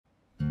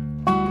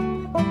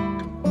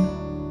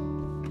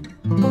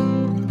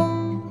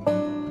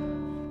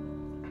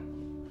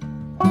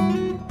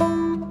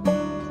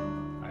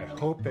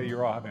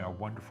all having a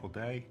wonderful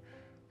day.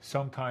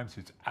 Sometimes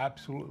it's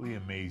absolutely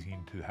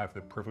amazing to have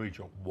the privilege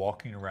of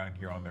walking around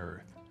here on the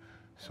earth.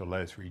 So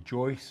let us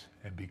rejoice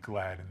and be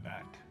glad in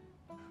that.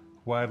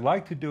 What I'd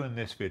like to do in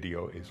this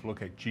video is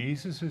look at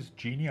Jesus'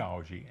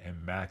 genealogy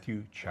in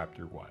Matthew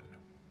chapter 1.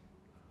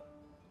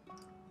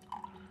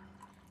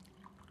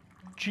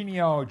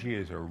 Genealogy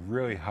is a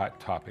really hot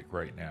topic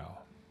right now.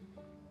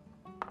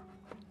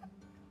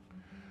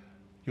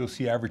 You'll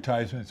see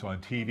advertisements on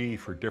TV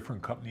for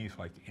different companies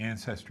like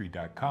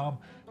Ancestry.com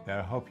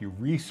that'll help you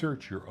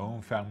research your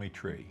own family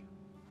tree.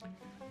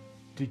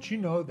 Did you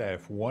know that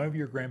if one of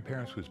your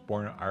grandparents was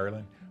born in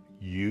Ireland,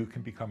 you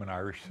can become an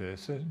Irish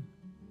citizen?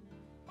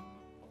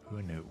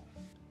 Who knew?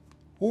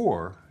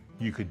 Or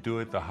you could do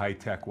it the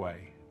high-tech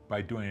way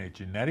by doing a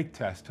genetic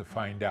test to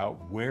find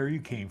out where you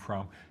came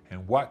from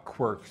and what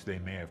quirks they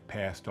may have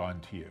passed on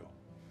to you.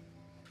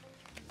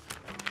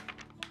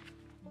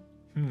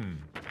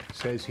 It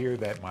says here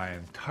that my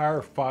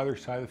entire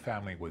father's side of the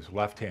family was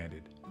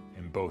left-handed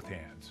in both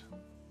hands.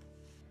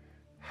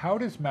 How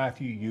does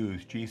Matthew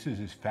use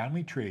Jesus'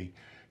 family tree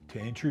to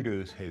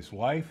introduce his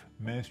life,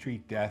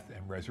 ministry, death,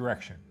 and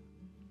resurrection?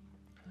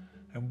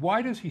 And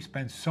why does he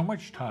spend so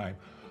much time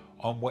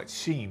on what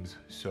seems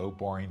so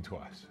boring to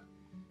us?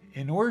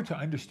 In order to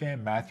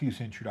understand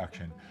Matthew's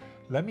introduction,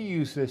 let me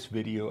use this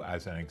video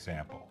as an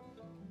example.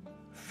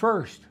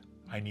 First,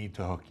 I need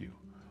to hook you.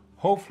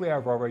 Hopefully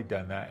I've already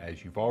done that,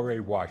 as you've already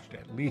watched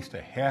at least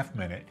a half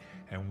minute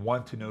and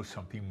want to know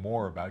something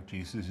more about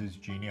Jesus'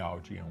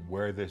 genealogy and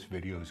where this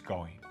video is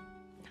going.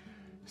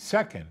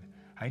 Second,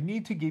 I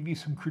need to give you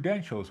some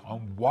credentials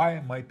on why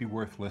it might be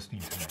worth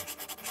listening to me.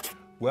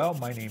 Well,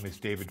 my name is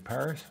David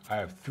Paris. I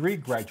have 3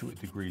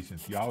 graduate degrees in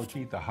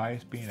theology, the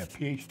highest being a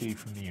PhD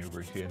from the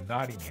University of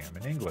Nottingham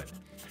in England.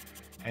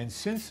 And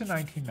since the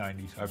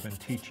 1990s, I've been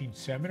teaching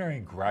seminary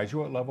and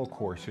graduate level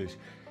courses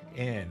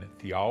in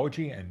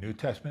theology and New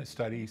Testament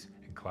studies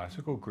and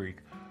classical Greek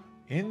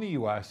in the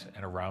US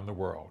and around the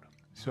world.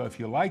 So if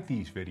you like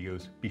these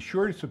videos, be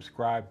sure to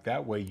subscribe.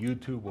 That way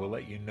YouTube will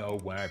let you know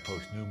when I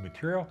post new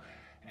material,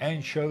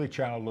 and show the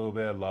channel a little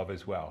bit of love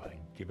as well and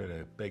give it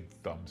a big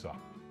thumbs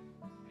up.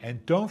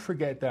 And don't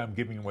forget that I'm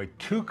giving away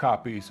 2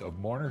 copies of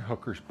Morna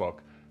Hooker's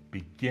book,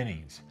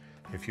 Beginnings.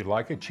 If you'd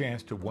like a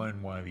chance to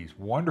win one of these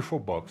wonderful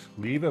books,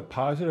 leave a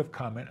positive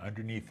comment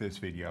underneath this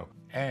video,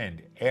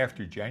 and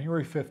after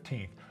January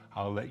 15th,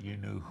 I'll let you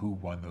know who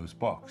won those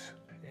books.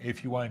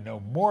 If you want to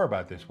know more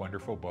about this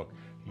wonderful book,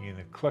 you can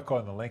either click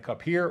on the link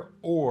up here,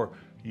 or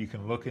you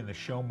can look in the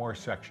Show More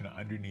section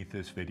underneath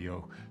this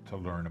video to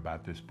learn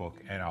about this book,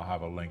 and I'll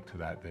have a link to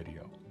that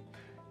video.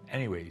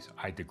 Anyways,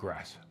 I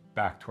digress.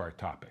 Back to our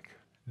topic.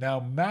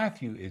 Now,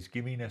 Matthew is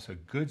giving us a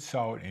good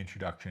solid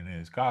introduction in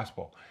his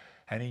gospel,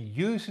 and he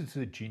uses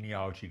the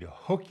genealogy to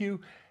hook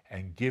you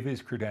and give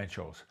his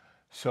credentials.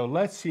 So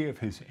let's see if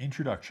his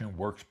introduction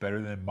works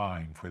better than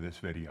mine for this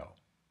video.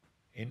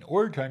 In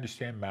order to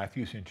understand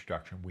Matthew's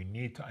introduction, we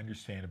need to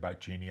understand about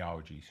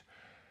genealogies.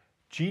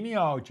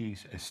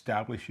 Genealogies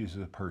establishes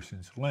a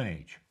person's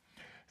lineage.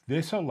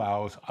 This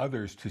allows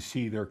others to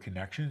see their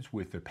connections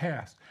with their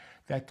past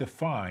that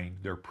define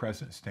their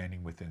present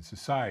standing within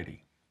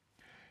society.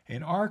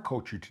 In our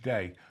culture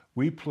today,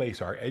 we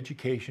place our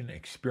education,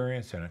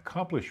 experience, and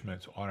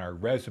accomplishments on our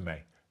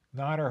resume,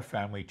 not our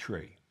family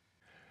tree.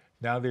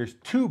 Now there's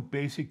 2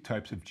 basic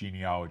types of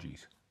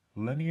genealogies,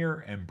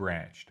 linear and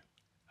branched.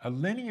 A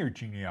linear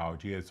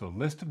genealogy is a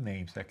list of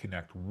names that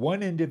connect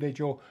one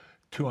individual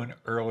to an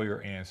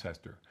earlier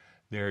ancestor.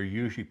 They're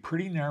usually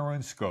pretty narrow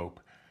in scope.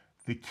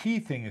 The key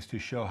thing is to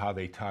show how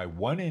they tie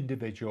one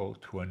individual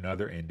to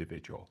another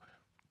individual.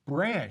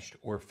 Branched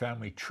or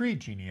family tree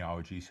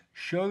genealogies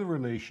show the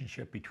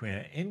relationship between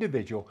an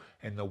individual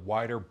and the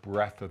wider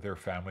breadth of their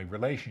family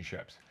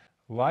relationships.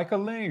 Like a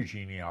linear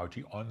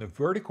genealogy, on the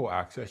vertical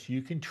axis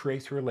you can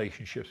trace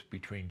relationships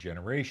between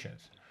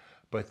generations.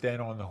 But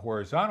then on the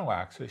horizontal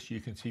axis,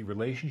 you can see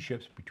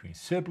relationships between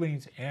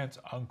siblings, aunts,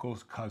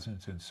 uncles,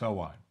 cousins, and so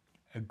on.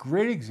 A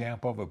great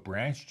example of a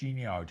branched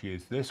genealogy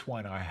is this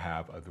one I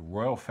have of the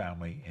royal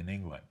family in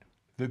England.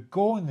 The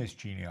goal in this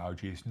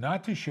genealogy is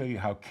not to show you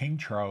how King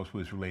Charles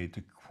was related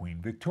to Queen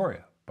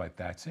Victoria, but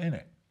that's in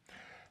it.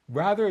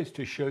 Rather, it's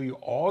to show you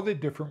all the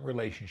different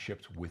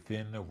relationships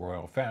within the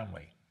royal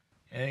family.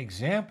 An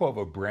example of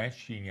a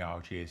branched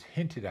genealogy is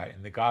hinted at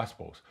in the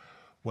Gospels,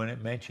 when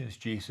it mentions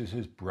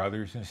Jesus'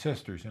 brothers and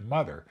sisters and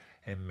mother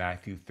in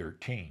Matthew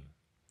 13.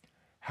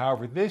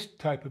 However, this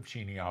type of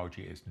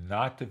genealogy is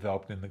not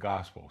developed in the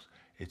Gospels.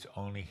 It's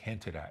only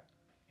hinted at.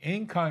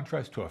 In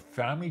contrast to a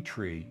family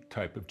tree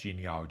type of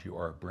genealogy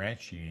or a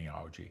branch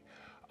genealogy,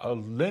 a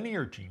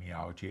linear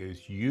genealogy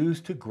is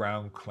used to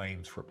ground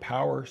claims for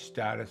power,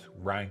 status,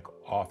 rank,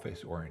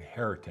 office, or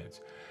inheritance,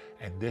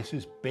 and this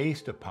is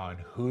based upon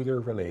who they're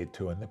related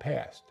to in the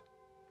past.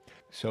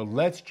 So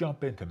let's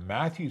jump into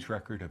Matthew's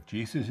record of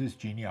Jesus'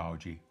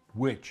 genealogy,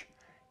 which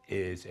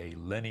is a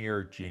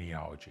linear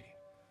genealogy.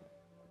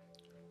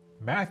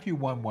 Matthew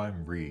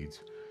 1:1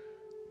 reads,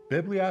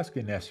 Biblios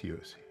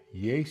Genesios,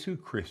 Jesu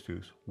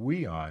Christus,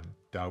 Weon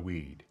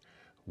David,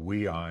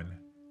 Weon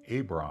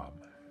Abraham.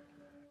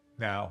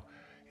 Now,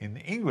 in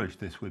English,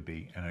 this would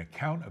be an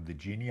account of the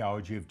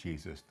genealogy of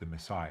Jesus, the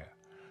Messiah,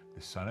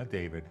 the son of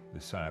David,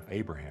 the son of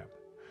Abraham.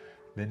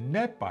 The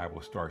Net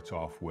Bible starts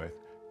off with,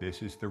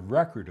 this is the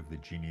record of the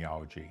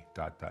genealogy, ...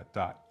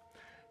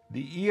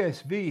 The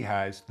ESV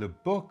has the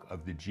book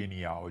of the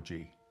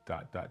genealogy, ...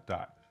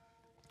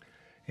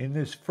 In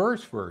this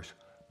first verse,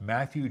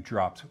 Matthew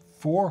drops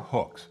 4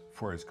 hooks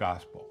for his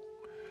gospel.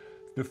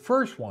 The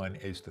first one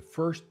is the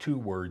first 2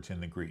 words in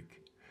the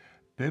Greek,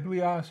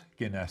 Biblios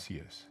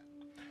Genesios.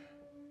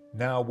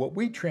 Now, what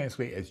we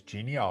translate as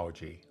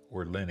genealogy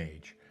or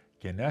lineage,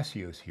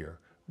 Genesios here,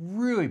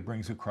 really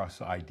brings across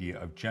the idea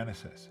of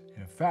Genesis.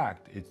 In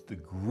fact, it's the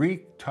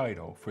Greek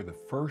title for the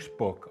first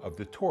book of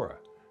the Torah,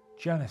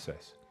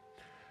 Genesis.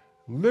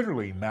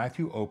 Literally,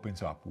 Matthew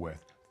opens up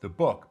with the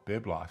book,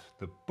 Biblos,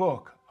 the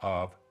book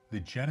of the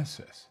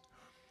Genesis.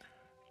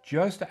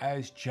 Just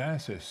as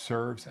Genesis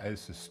serves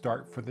as the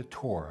start for the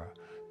Torah,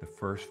 the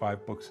first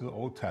 5 books of the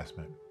Old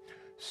Testament,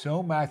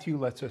 so Matthew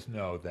lets us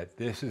know that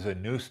this is a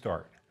new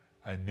start,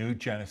 a new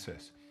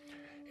Genesis.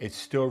 It's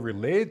still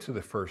related to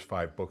the first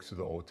 5 books of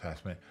the Old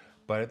Testament,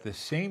 but at the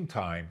same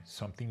time,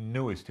 something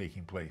new is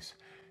taking place.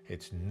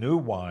 It's new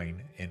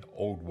wine in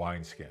old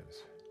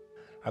wineskins.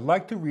 I'd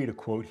like to read a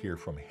quote here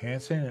from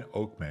Hansen and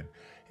Oakman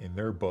in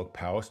their book,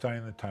 Palestine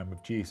in the Time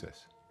of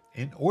Jesus.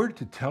 In order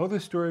to tell the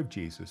story of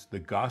Jesus, the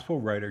gospel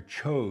writer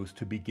chose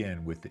to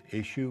begin with the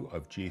issue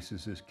of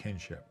Jesus'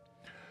 kinship.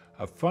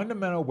 A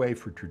fundamental way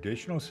for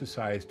traditional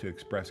societies to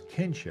express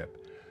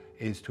kinship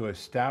is to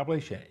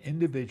establish an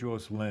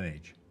individual's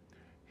lineage,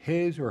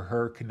 his or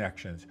her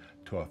connections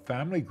to a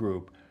family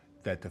group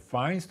that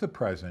defines the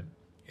present,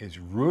 is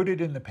rooted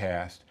in the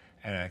past,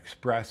 and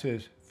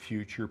expresses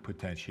future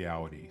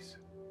potentialities.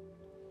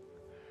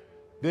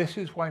 This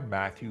is why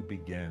Matthew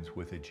begins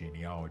with a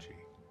genealogy.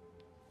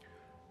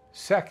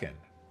 Second,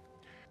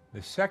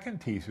 the second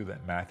teaser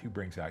that Matthew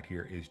brings out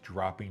here is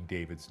dropping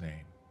David's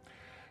name.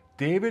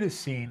 David is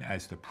seen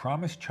as the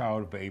promised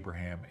child of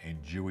Abraham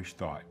in Jewish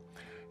thought.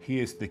 He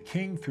is the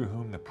king through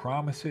whom the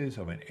promises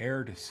of an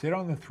heir to sit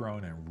on the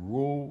throne and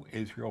rule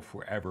Israel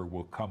forever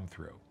will come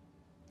through.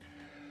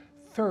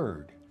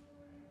 Third,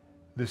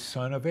 the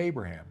son of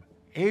Abraham.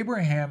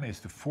 Abraham is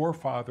the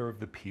forefather of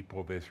the people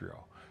of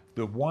Israel,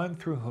 the one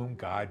through whom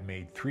God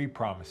made 3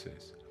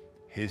 promises.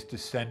 His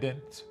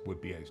descendants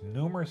would be as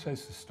numerous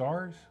as the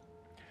stars.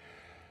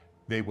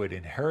 They would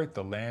inherit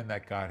the land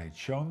that God had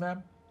shown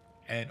them,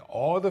 and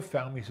all the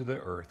families of the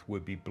earth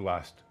would be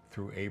blessed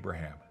through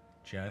Abraham.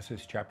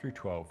 Genesis chapter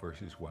 12,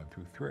 verses 1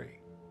 through 3.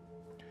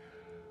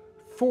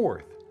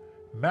 Fourth,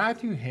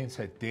 Matthew hints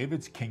at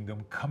David's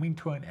kingdom coming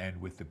to an end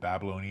with the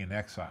Babylonian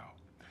exile.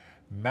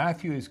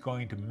 Matthew is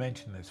going to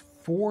mention this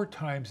 4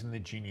 times in the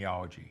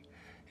genealogy,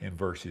 in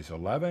verses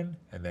 11,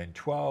 and then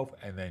 12,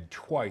 and then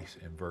twice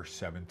in verse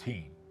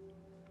 17.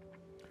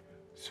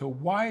 So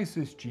why is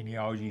this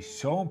genealogy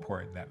so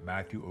important that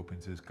Matthew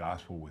opens his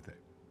gospel with it?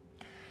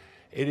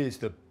 It is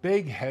the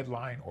big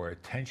headline or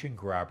attention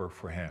grabber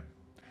for him.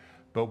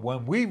 But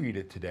when we read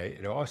it today,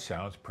 it all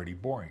sounds pretty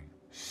boring.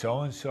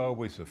 So-and-so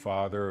was the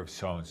father of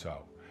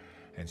so-and-so,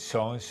 and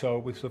so-and-so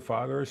was the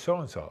father of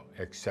so-and-so,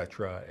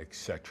 etc.,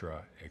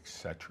 etc.,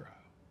 etc.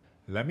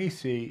 Let me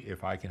see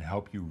if I can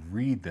help you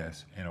read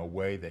this in a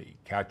way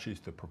that catches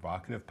the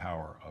provocative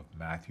power of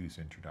Matthew's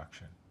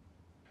introduction.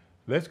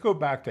 Let's go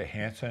back to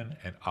Hansen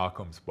and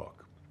Occam's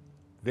book.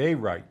 They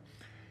write,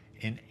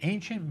 in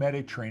ancient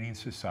Mediterranean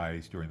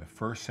societies during the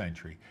 1st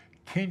century,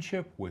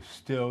 kinship was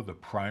still the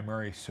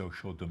primary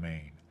social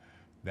domain.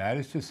 That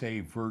is to say,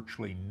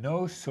 virtually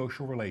no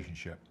social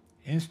relationship,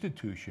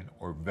 institution,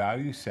 or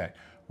value set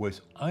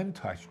was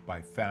untouched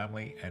by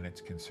family and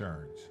its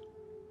concerns.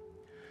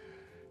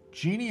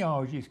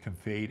 Genealogies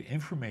conveyed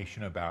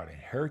information about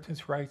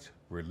inheritance rights,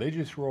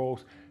 religious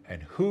roles,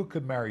 and who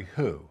could marry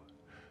who,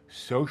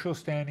 social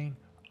standing,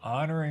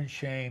 honor and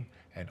shame,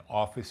 and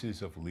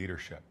offices of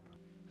leadership.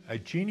 A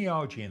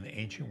genealogy in the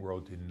ancient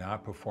world did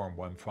not perform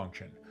one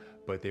function,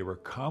 but they were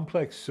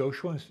complex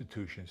social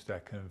institutions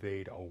that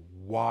conveyed a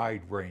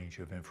wide range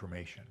of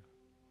information.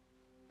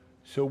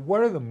 So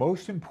what are the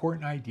most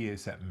important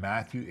ideas that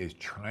Matthew is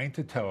trying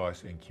to tell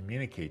us and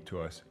communicate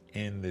to us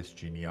in this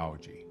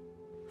genealogy?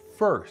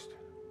 First,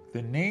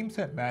 the names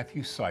that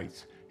Matthew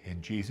cites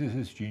in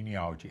Jesus'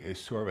 genealogy is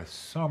sort of a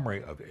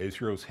summary of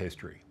Israel's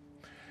history.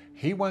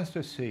 He wants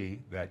to see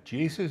that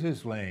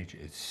Jesus' lineage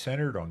is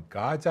centered on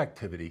God's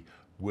activity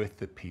with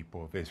the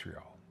people of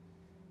Israel.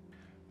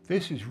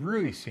 This is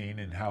really seen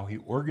in how he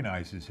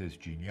organizes his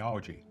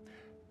genealogy.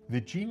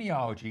 The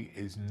genealogy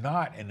is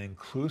not an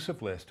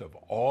inclusive list of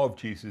all of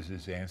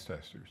Jesus'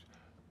 ancestors,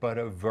 but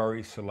a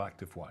very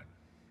selective one.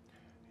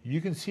 You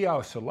can see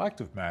how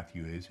selective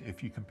Matthew is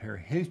if you compare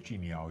his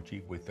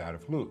genealogy with that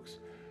of Luke's.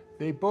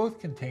 They both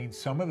contain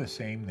some of the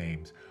same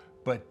names,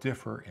 but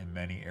differ in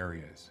many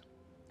areas.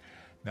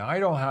 Now, I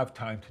don't have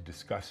time to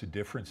discuss the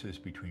differences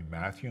between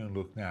Matthew and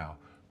Luke now,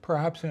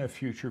 perhaps in a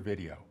future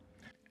video.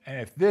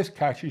 And if this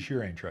catches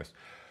your interest,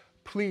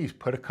 please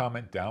put a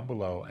comment down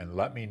below and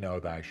let me know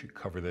that I should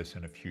cover this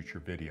in a future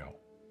video.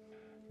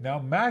 Now,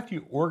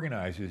 Matthew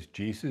organizes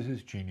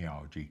Jesus'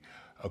 genealogy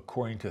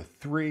according to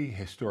 3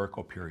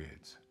 historical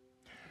periods.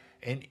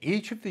 In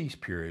each of these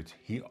periods,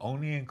 he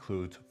only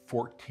includes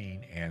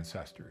 14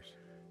 ancestors.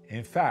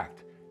 In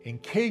fact, in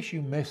case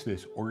you missed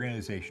this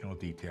organizational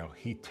detail,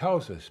 he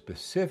tells us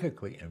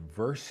specifically in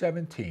verse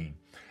 17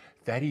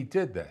 that he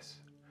did this.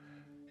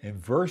 In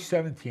verse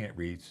 17 it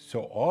reads,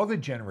 "So all the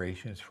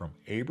generations from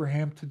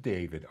Abraham to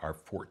David are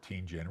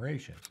 14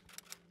 generations.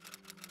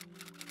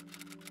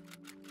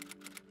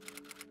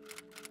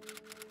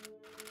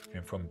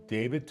 And from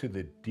David to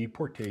the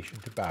deportation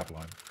to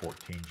Babylon,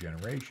 14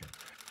 generations.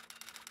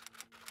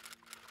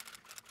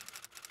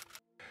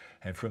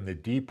 And from the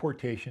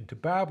deportation to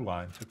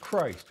Babylon to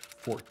Christ,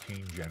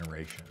 14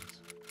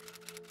 generations."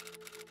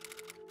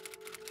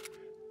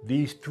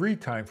 These 3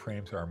 time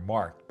frames are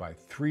marked by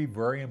 3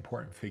 very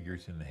important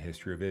figures in the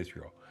history of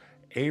Israel: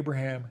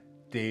 Abraham,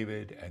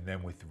 David, and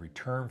then with the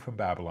return from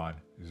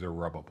Babylon,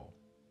 Zerubbabel.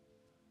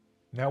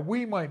 Now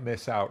we might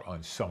miss out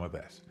on some of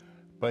this,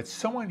 but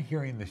someone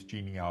hearing this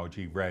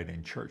genealogy read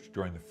in church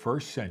during the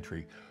 1st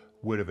century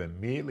would have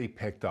immediately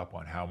picked up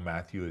on how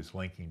Matthew is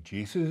linking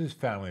Jesus'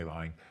 family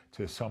line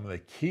to some of the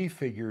key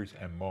figures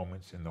and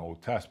moments in the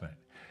Old Testament,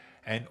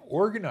 and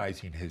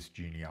organizing his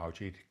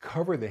genealogy to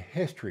cover the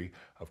history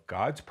of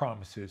God's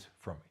promises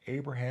from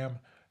Abraham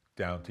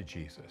down to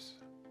Jesus.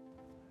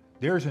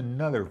 There's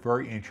another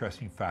very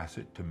interesting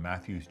facet to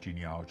Matthew's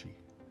genealogy: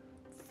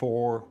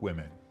 4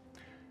 women.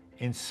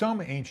 In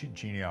some ancient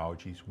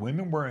genealogies,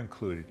 women were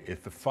included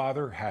if the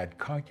father had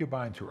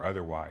concubines or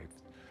other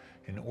wives,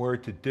 in order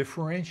to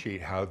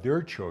differentiate how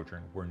their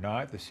children were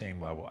not at the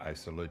same level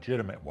as the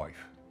legitimate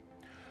wife.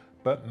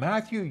 But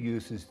Matthew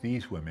uses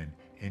these women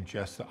in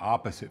just the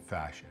opposite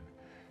fashion.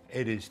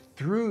 It is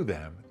through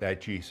them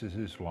that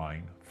Jesus'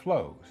 line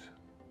flows.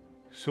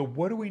 So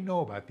what do we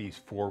know about these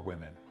 4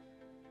 women?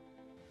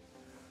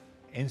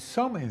 In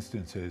some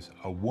instances,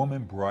 a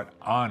woman brought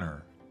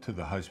honor to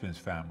the husband's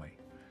family.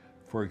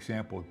 For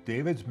example,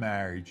 David's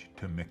marriage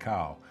to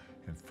Michal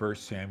in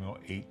 1 Samuel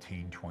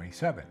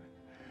 18:27.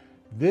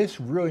 This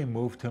really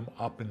moved him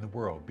up in the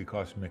world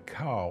because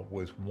Michal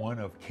was one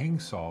of King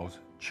Saul's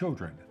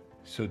children.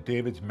 So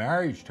David's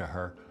marriage to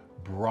her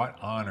brought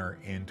honor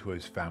into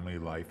his family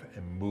life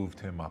and moved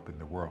him up in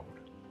the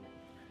world.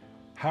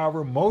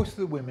 However, most of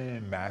the women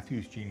in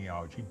Matthew's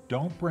genealogy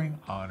don't bring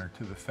honor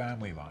to the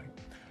family line.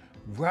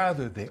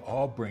 Rather, they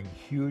all bring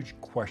huge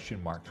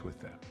question marks with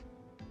them.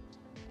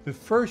 The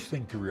first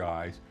thing to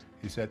realize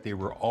is that they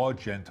were all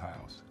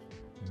Gentiles,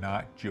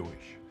 not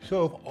Jewish.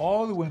 So of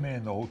all the women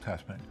in the Old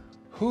Testament,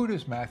 who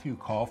does Matthew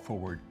call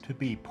forward to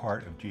be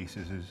part of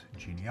Jesus'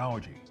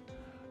 genealogy?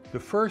 The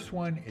first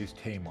one is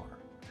Tamar.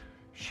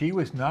 She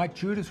was not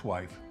Judah's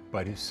wife,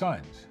 but his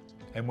son's.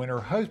 And when her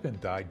husband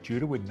died,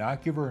 Judah would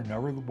not give her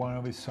another one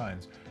of his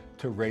sons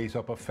to raise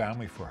up a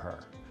family for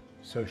her.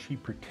 So she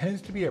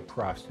pretends to be a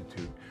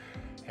prostitute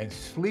and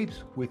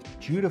sleeps with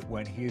Judah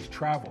when he is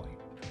traveling.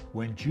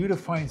 When Judah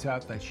finds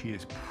out that she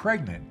is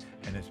pregnant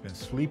and has been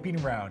sleeping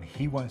around,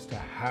 he wants to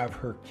have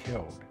her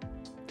killed.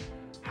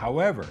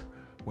 However,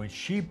 when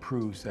she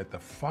proves that the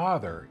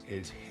father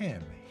is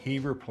him, he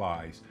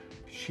replies,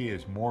 "She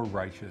is more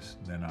righteous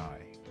than I."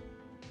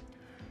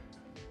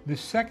 The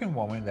second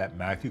woman that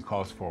Matthew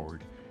calls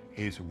forward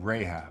is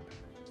Rahab.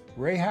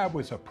 Rahab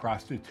was a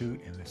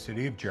prostitute in the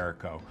city of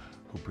Jericho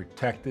who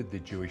protected the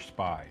Jewish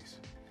spies.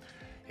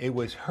 It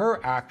was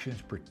her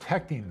actions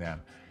protecting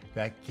them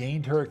that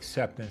gained her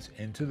acceptance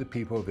into the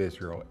people of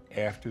Israel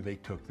after they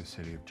took the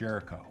city of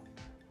Jericho.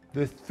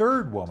 The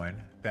third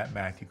woman that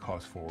Matthew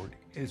calls forward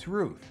is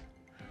Ruth.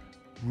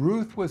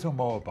 Ruth was a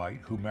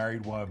Moabite who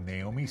married one of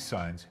Naomi's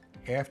sons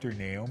after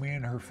Naomi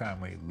and her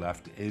family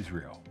left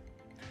Israel.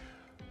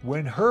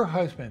 When her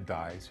husband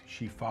dies,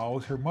 she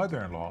follows her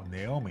mother-in-law,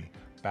 Naomi,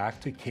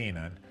 back to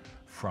Canaan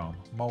from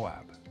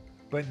Moab.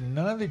 But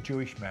none of the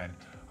Jewish men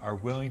are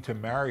willing to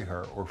marry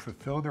her or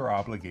fulfill their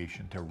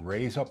obligation to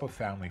raise up a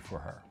family for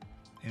her.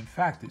 In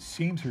fact, it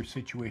seems her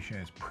situation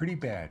is pretty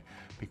bad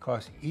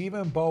because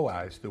even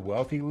Boaz, the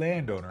wealthy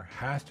landowner,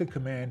 has to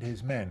command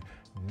his men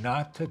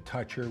not to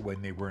touch her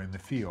when they were in the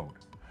field.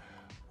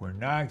 We're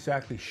not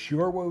exactly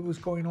sure what was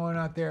going on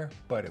out there,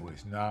 but it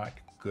was not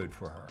good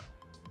for her.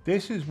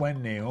 This is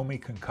when Naomi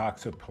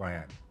concocts a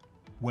plan.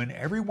 When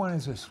everyone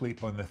is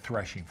asleep on the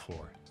threshing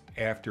floor,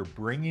 after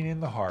bringing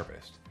in the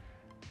harvest,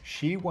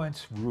 she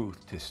wants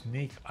Ruth to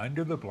sneak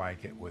under the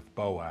blanket with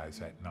Boaz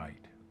at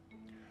night.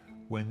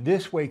 When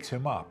this wakes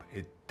him up,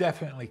 it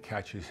definitely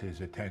catches his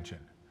attention.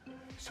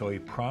 So he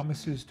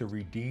promises to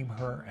redeem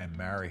her and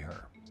marry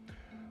her.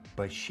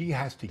 But she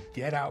has to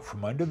get out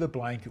from under the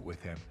blanket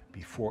with him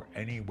before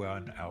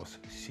anyone else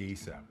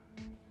sees them.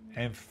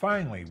 And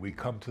finally, we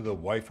come to the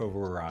wife of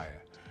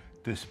Uriah.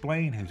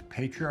 Displaying his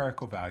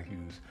patriarchal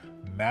values,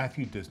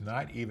 Matthew does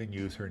not even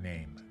use her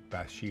name,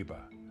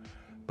 Bathsheba.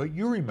 But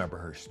you remember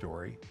her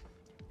story.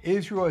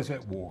 Israel is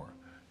at war.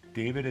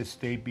 David has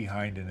stayed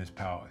behind in his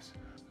palace.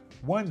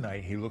 One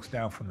night he looks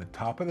down from the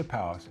top of the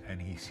palace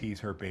and he sees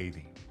her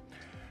bathing.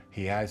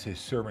 He has his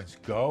servants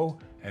go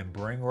and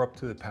bring her up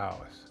to the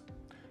palace.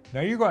 Now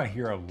you're going to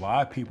hear a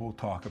lot of people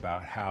talk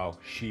about how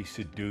she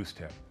seduced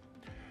him.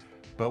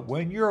 But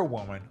when you're a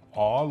woman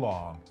all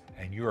along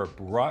and you are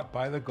brought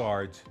by the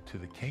guards to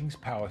the king's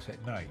palace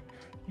at night,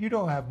 you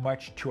don't have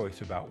much choice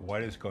about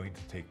what is going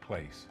to take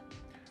place.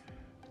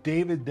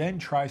 David then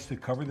tries to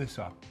cover this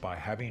up by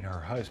having her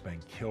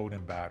husband killed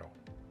in battle.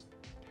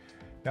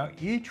 Now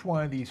each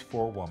one of these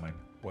 4 women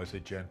was a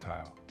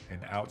Gentile, an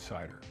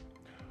outsider.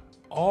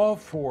 All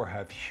 4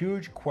 have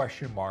huge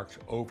question marks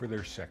over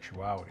their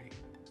sexuality.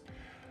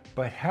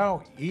 But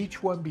how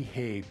each one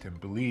behaved and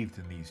believed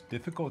in these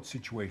difficult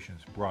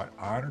situations brought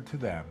honor to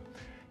them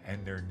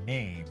and their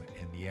name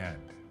in the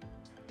end.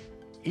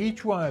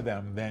 Each one of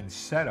them then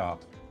set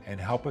up and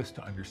help us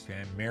to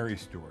understand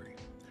Mary's story.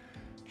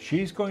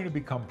 She's going to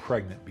become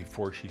pregnant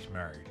before she's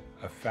married,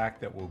 a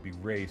fact that will be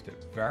raised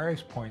at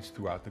various points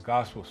throughout the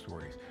gospel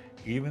stories.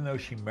 Even though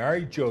she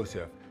married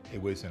Joseph, it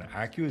was an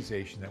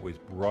accusation that was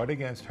brought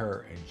against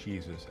her and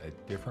Jesus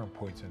at different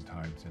points and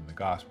times in the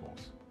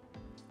Gospels.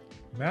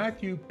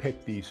 Matthew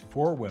picked these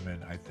 4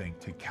 women, I think,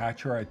 to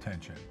catch our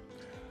attention,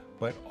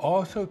 but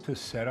also to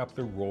set up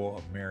the role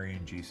of Mary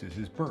in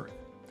Jesus' birth.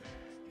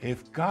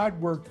 If God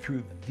worked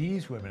through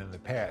these women in the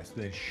past,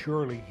 then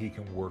surely he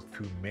can work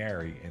through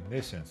Mary in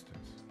this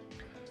instance.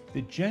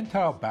 The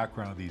Gentile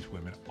background of these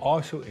women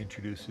also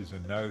introduces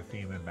another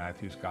theme in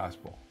Matthew's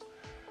Gospel.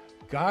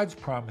 God's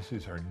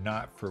promises are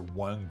not for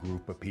one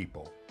group of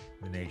people,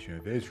 the nation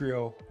of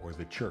Israel or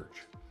the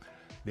church.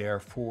 They are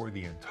for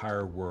the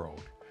entire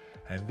world.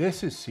 And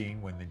this is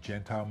seen when the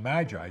Gentile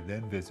Magi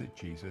then visit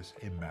Jesus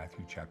in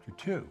Matthew chapter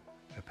 2,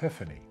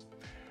 Epiphany.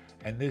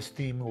 And this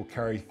theme will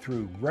carry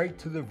through right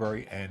to the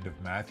very end of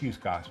Matthew's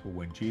Gospel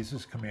when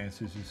Jesus commands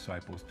his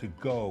disciples to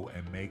go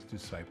and make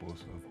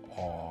disciples of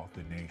all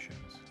the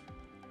nations.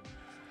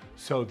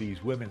 So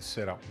these women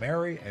set up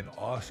Mary and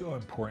also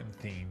important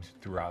themes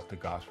throughout the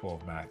Gospel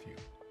of Matthew.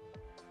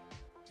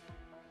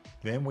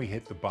 Then we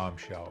hit the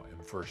bombshell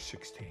in verse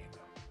 16.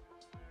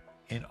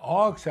 In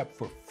all except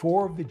for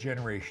 4 of the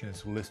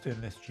generations listed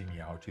in this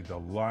genealogy, the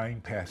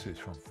line passes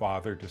from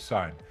father to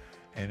son.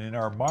 And in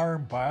our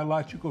modern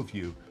biological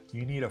view,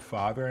 you need a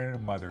father and a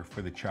mother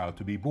for the child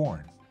to be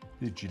born,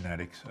 the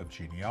genetics of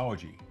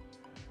genealogy.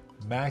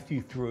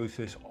 Matthew throws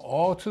this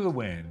all to the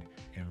wind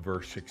in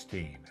verse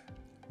 16.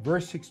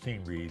 Verse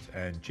 16 reads,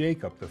 "And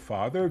Jacob, the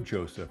father of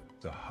Joseph,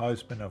 the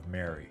husband of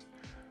Mary,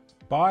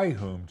 by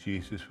whom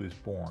Jesus was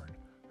born,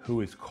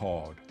 who is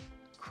called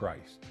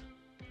Christ."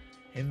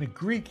 In the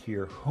Greek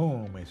here,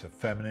 whom is a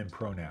feminine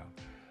pronoun,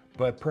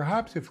 but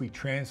perhaps if we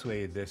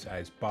translated this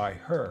as by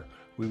her,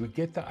 we would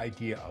get the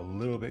idea a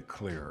little bit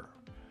clearer.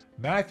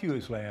 Matthew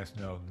is letting us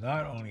know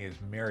not only is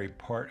Mary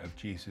part of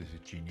Jesus'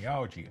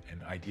 genealogy,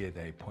 an idea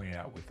that he pointed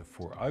out with the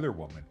 4 other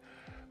women,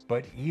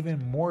 but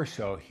even more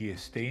so, he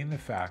is stating the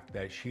fact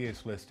that she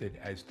is listed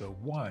as the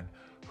one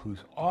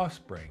whose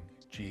offspring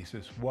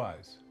Jesus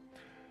was.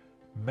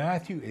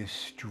 Matthew is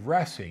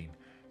stressing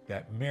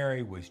that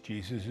Mary was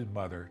Jesus'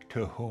 mother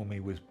to whom he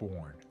was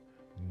born,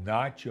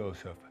 not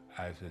Joseph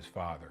as his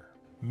father.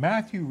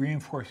 Matthew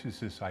reinforces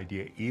this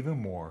idea even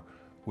more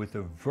with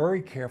a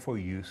very careful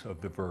use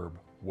of the verb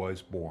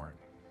was born.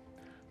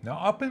 Now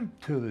up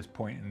until this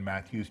point in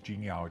Matthew's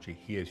genealogy,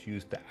 he has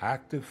used the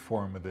active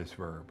form of this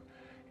verb.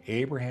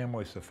 Abraham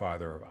was the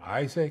father of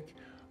Isaac,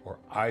 or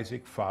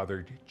Isaac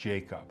fathered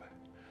Jacob.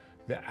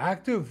 The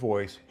active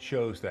voice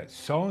shows that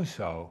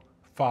so-and-so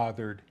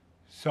fathered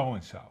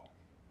so-and-so.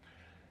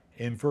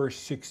 In verse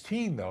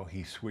 16, though,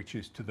 he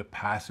switches to the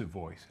passive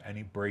voice and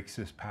he breaks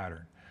this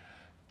pattern.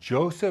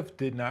 Joseph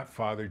did not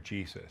father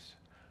Jesus.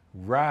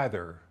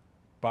 Rather,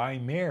 by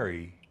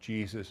Mary,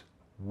 Jesus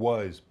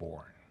was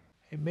born.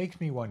 It makes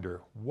me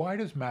wonder, why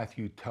does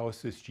Matthew tell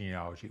us this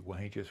genealogy when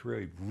he just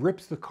really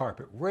rips the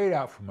carpet right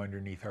out from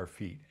underneath our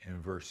feet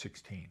in verse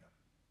 16?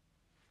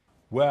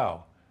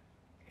 Well,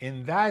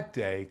 in that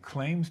day,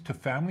 claims to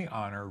family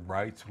honor,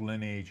 rights,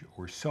 lineage,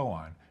 or so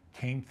on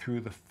came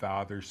through the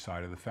father's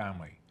side of the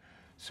family.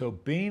 So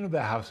being of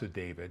the house of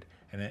David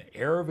and an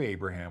heir of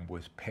Abraham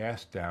was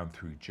passed down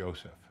through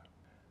Joseph.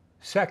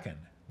 Second,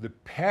 the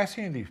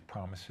passing of these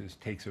promises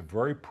takes a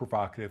very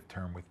provocative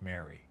turn with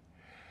Mary.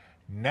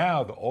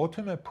 Now the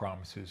ultimate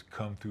promises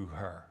come through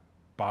her,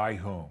 by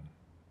whom?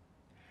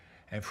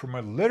 And from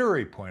a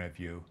literary point of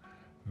view,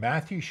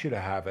 Matthew should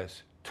have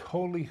us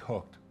totally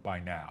hooked by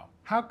now.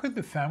 How could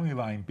the family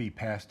line be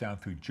passed down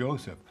through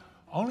Joseph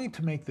only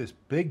to make this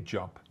big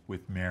jump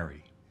with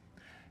Mary?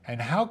 And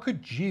how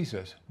could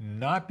Jesus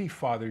not be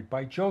fathered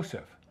by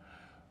Joseph?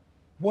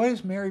 What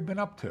has Mary been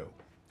up to?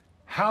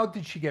 How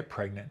did she get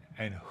pregnant,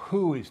 and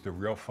who is the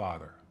real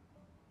father?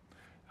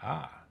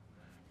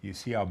 You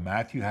see how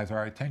Matthew has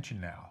our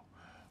attention now.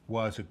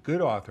 Well, as a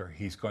good author,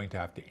 he's going to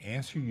have to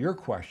answer your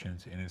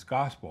questions in his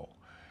gospel,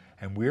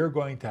 and we're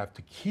going to have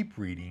to keep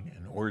reading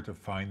in order to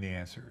find the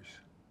answers.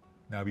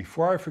 Now,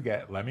 before I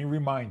forget, let me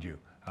remind you,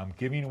 I'm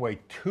giving away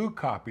 2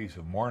 copies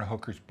of Morna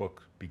Hooker's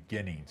book,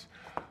 Beginnings,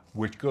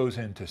 which goes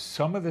into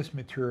some of this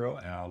material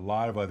and a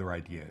lot of other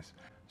ideas.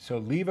 So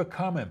leave a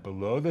comment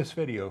below this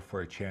video for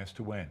a chance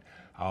to win.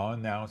 I'll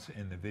announce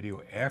in the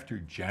video after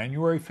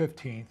January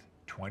 15th,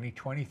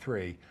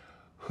 2023,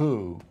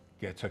 who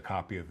gets a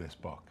copy of this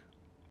book.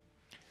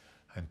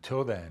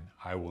 Until then,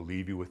 I will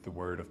leave you with the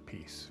word of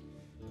peace.